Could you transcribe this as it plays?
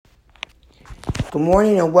Good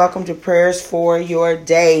morning and welcome to Prayers for Your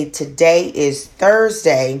Day. Today is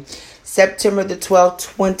Thursday, September the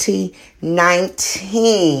 12th,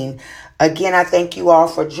 2019. Again, I thank you all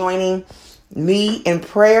for joining me in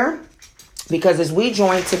prayer, because as we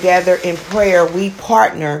join together in prayer, we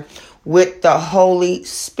partner with the Holy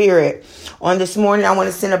Spirit. On this morning, I want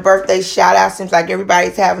to send a birthday shout out. Seems like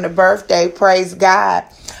everybody's having a birthday. Praise God.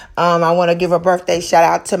 I want to give a birthday shout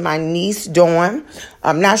out to my niece, Dawn.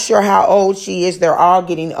 I'm not sure how old she is. They're all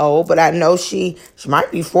getting old, but I know she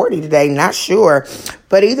might be 40 today. Not sure.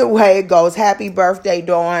 But either way it goes, happy birthday,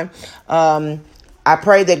 Dawn. I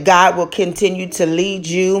pray that God will continue to lead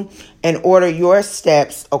you and order your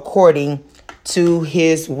steps according to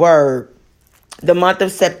his word. The month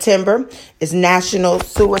of September is National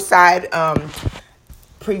Suicide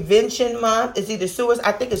Prevention Month. It's either suicide.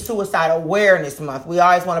 I think it's Suicide Awareness Month. We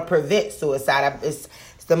always want to prevent suicide. It's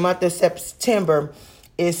the month of September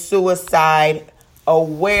is Suicide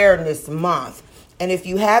Awareness Month. And if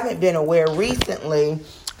you haven't been aware, recently,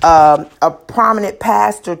 a prominent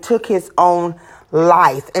pastor took his own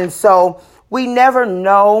life. And so we never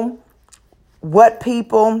know what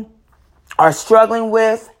people are struggling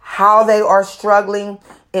with, how they are struggling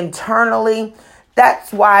internally.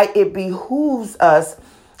 That's why it behooves us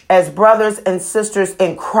as brothers and sisters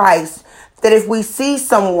in Christ that if we see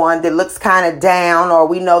someone that looks kind of down, or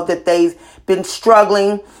we know that they've been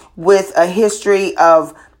struggling with a history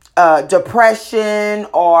of depression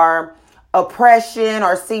or oppression,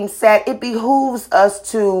 or seems sad, it behooves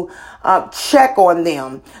us to check on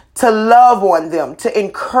them, to love on them, to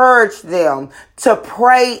encourage them, to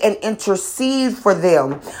pray and intercede for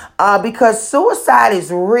them, because suicide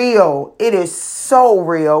is real. It is so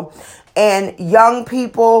real. And young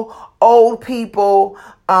people, old people,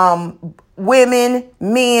 women,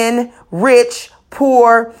 men, rich,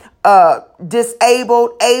 poor,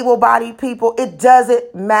 disabled, able-bodied people, it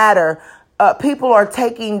doesn't matter. People are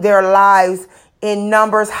taking their lives in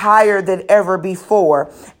numbers higher than ever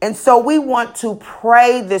before. And so we want to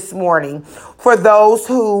pray this morning for those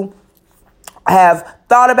who have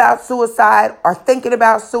thought about suicide, are thinking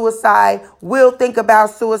about suicide, will think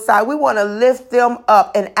about suicide. We want to lift them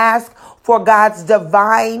up and ask for God's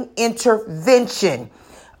divine intervention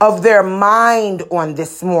of their mind on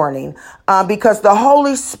this morning, because the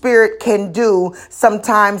Holy Spirit can do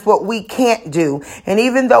sometimes what we can't do. And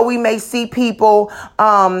even though we may see people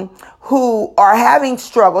who are having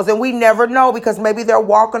struggles, and we never know, because maybe they're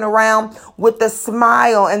walking around with a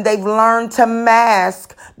smile and they've learned to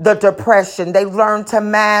mask the depression. They've learned to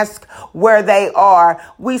mask where they are.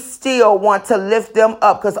 We still want to lift them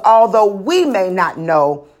up, because although we may not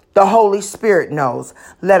know, the Holy Spirit knows.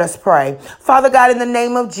 Let us pray. Father God, in the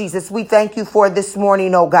name of Jesus, we thank you for this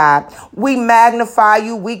morning, oh God. We magnify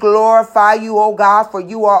you. We glorify you, oh God, for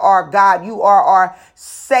you are our God. You are our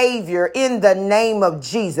Savior, in the name of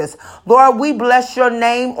Jesus. Lord, we bless your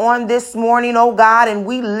name on this morning, oh God, and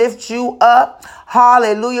we lift you up.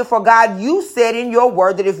 Hallelujah. For God, you said in your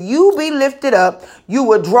word that if you be lifted up, you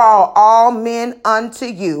would draw all men unto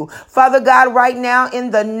you. Father God, right now,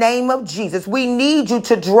 in the name of Jesus, we need you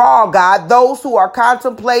to draw, God, those who are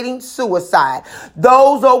contemplating suicide.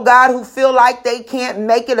 Those, oh God, who feel like they can't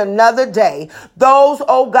make it another day. Those,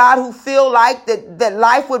 oh God, who feel like that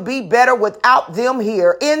life would be better without them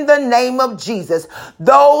here. In the name of Jesus.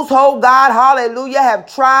 Those, oh God, hallelujah,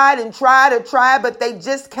 have tried, but they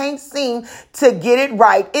just can't seem to get it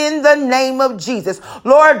right. In the name of Jesus.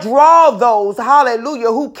 Lord, draw those, hallelujah,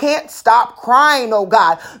 who can't stop crying, oh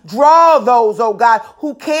God. Draw those, oh God,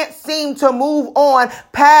 who can't seem to move on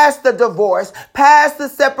past the divorce, past the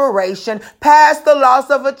separation, past the loss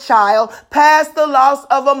of a child, past the loss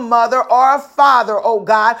of a mother or a father, oh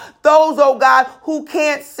God. Those, oh God, who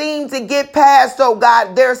can't seem to get past, oh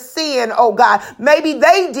God, their sin, oh God. Maybe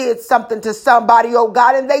they did something to somebody, oh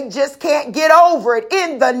God, and they just can't get over it.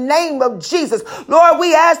 In the name of Jesus. Lord,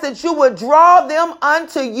 we ask that you would draw them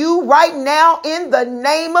unto you right now in the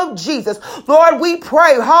name of Jesus. Lord, we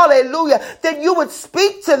pray, hallelujah, that you would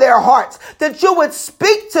speak to their hearts, that you would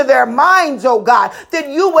speak to their minds, oh God, that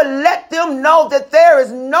you would let them know that there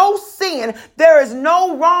is no sin, there is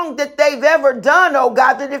no wrong that they've ever done, oh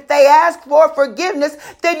God, that if they ask for forgiveness,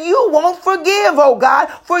 that you won't forgive, oh God,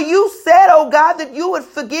 for you said, oh God, that you would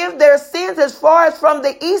forgive their sins as far as from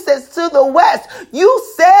the east as to the west. You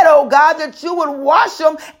said, oh God, that you would wash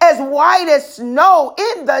them as white as snow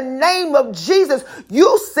in the name of Jesus.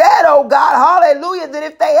 You said, oh God, hallelujah, that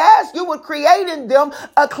if they ask, you would create in them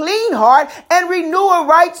a clean heart and renew a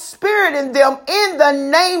right spirit in them in the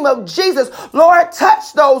name of Jesus. Lord,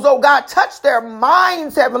 touch those, oh God, touch their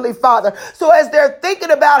minds, Heavenly Father. So as they're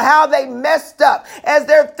thinking about how they messed up, as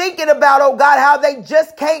they're thinking about, oh God, how they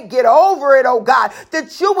just can't get over it, oh God,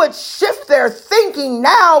 that you would shift their thinking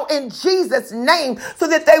now in Jesus' name so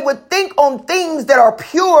that they would think on things that are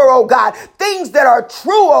pure, oh God, things that are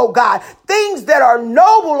true, oh God, things that are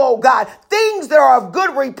noble, oh God, things that are of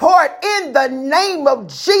good report in the name of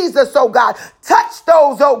Jesus, oh God. Touch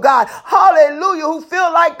those, oh God, hallelujah, who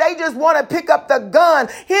feel like they just want to pick up the gun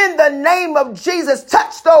in the name of Jesus.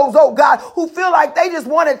 Touch those, oh God, who feel like they just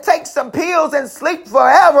want to take some pills and sleep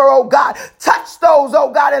forever, oh God. Touch those,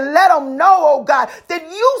 oh God, and let them know, oh God, that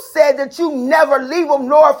you said that you never leave them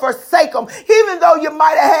nor forsake them, even though you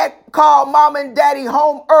might have had call mom and daddy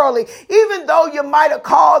home early, even though you might have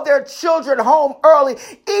called their children home early,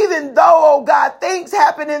 even though, oh God, things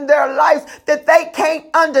happen in their lives that they can't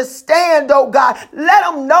understand, oh God, let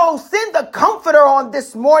them know, send the comforter on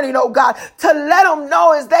this morning, oh God, to let them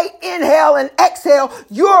know as they inhale and exhale,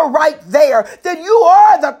 you're right there, that you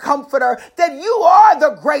are the comforter, that you are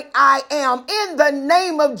the great I am in the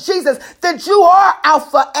name of Jesus, that you are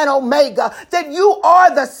Alpha and Omega, that you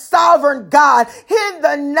are the sovereign God in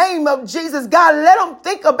the name of Jesus. God, let them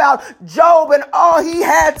think about Job and all he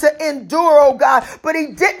had to endure, oh God, but he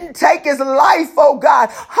didn't take his life, oh God.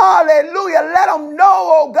 Hallelujah. Let them know,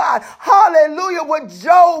 oh God, hallelujah, what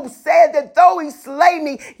Job said, that though he slay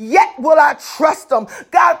me, yet will I trust him.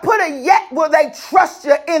 God, put a yet will they trust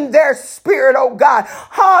you in their spirit, oh God.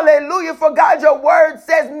 Hallelujah. For God, your word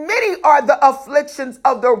says many are the afflictions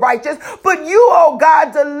of the righteous, but you, oh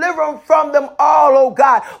God, deliver them from them all, oh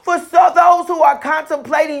God. For so those who are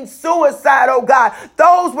contemplating suicide, oh God,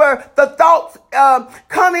 those where the thoughts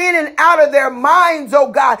come in and out of their minds,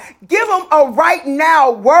 oh God, give them a right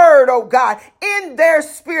now word, oh God, in their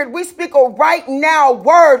spirit. We speak a right now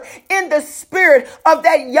word in the spirit of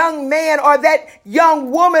that young man or that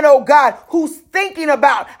young woman, oh God, who's thinking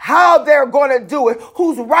about how they're going to do it,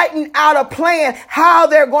 who's writing out a plan, how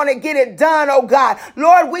they're going to get it done, oh God.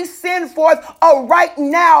 Lord, we send forth a right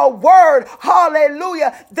now word,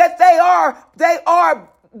 hallelujah, that they are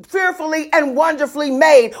fearfully and wonderfully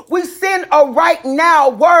made. We send a right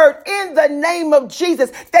now word in the name of Jesus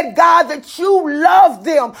that God, that you love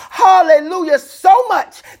them, hallelujah, so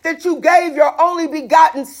much that you gave your only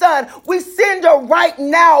begotten son. We send a right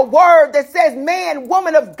now word that says, man,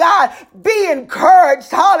 woman of God, be encouraged,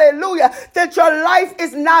 hallelujah, that your life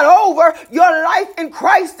is not over. Your life in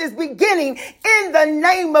Christ is beginning in the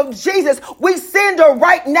name of Jesus. We send a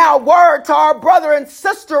right now word to our brother and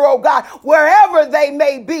sister, oh God, wherever they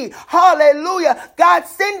may be. Hallelujah. God,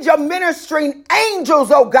 send your ministering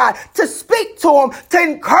angels, oh God, to speak to them, to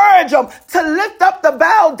encourage them, to lift up the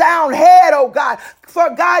bowed down head, oh God.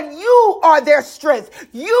 For God, you are their strength.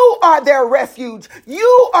 You are their refuge.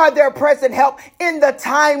 You are their present help in the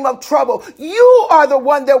time of trouble. You are the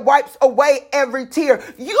one that wipes away every tear.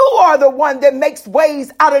 You are the one that makes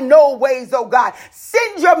ways out of no ways, oh God.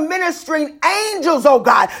 Send your ministering angels, oh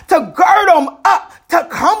God, to gird them up, to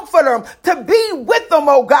comfort them, to be with them,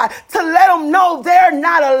 oh God, to let them know they're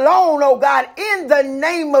not alone, oh God, in the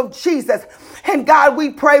name of Jesus. And God,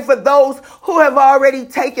 we pray for those who have already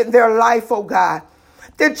taken their life, oh God,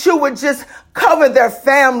 that you would just cover their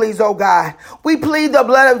families, oh God. We plead the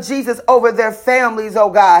blood of Jesus over their families,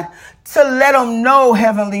 oh God, to let them know,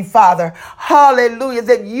 Heavenly Father, hallelujah,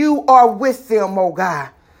 that you are with them, oh God.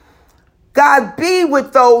 God, be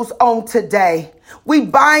with those on today. We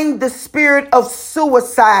bind the spirit of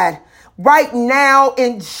suicide right now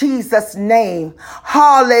in Jesus' name.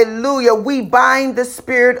 Hallelujah. We bind the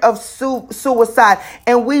spirit of suicide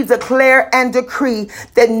and we declare and decree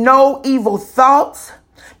that no evil thoughts,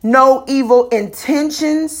 no evil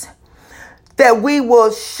intentions, that we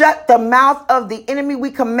will shut the mouth of the enemy.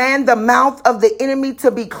 We command the mouth of the enemy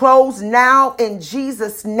to be closed now in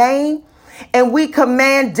Jesus' name. And we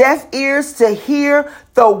command deaf ears to hear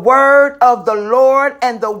the word of the Lord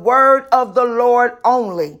and the word of the Lord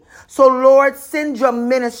only. So, Lord, send your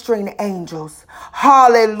ministering angels.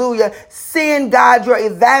 Hallelujah. Send, God, your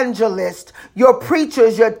evangelists, your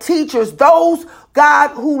preachers, your teachers, those,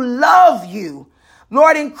 God, who love you.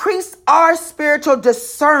 Lord, increase our spiritual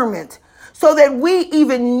discernment so that we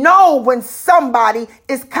even know when somebody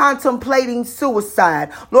is contemplating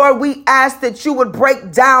suicide. Lord, we ask that you would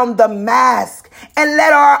break down the mask and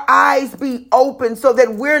let our eyes be open so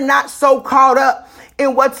that we're not so caught up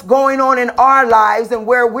in what's going on in our lives and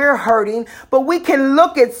where we're hurting, but we can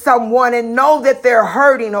look at someone and know that they're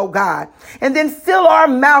hurting, oh God, and then fill our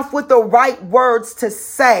mouth with the right words to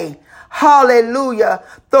say. Hallelujah.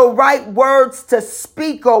 The right words to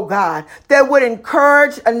speak, oh God, that would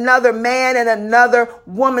encourage another man and another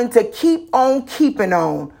woman to keep on keeping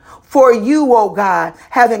on. For you, oh God,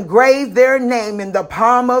 have engraved their name in the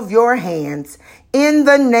palm of your hands. In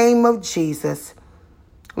the name of Jesus.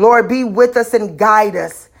 Lord, be with us and guide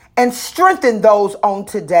us and strengthen those on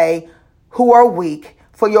today who are weak.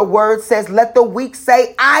 For your word says, let the weak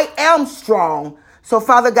say, I am strong. So,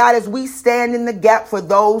 Father God, as we stand in the gap for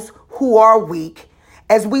those who are weak,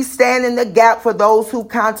 as we stand in the gap for those who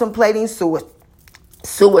contemplating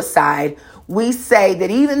suicide, we say that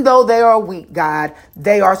even though they are weak, God,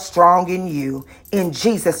 they are strong in you. In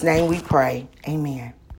Jesus' name we pray. Amen.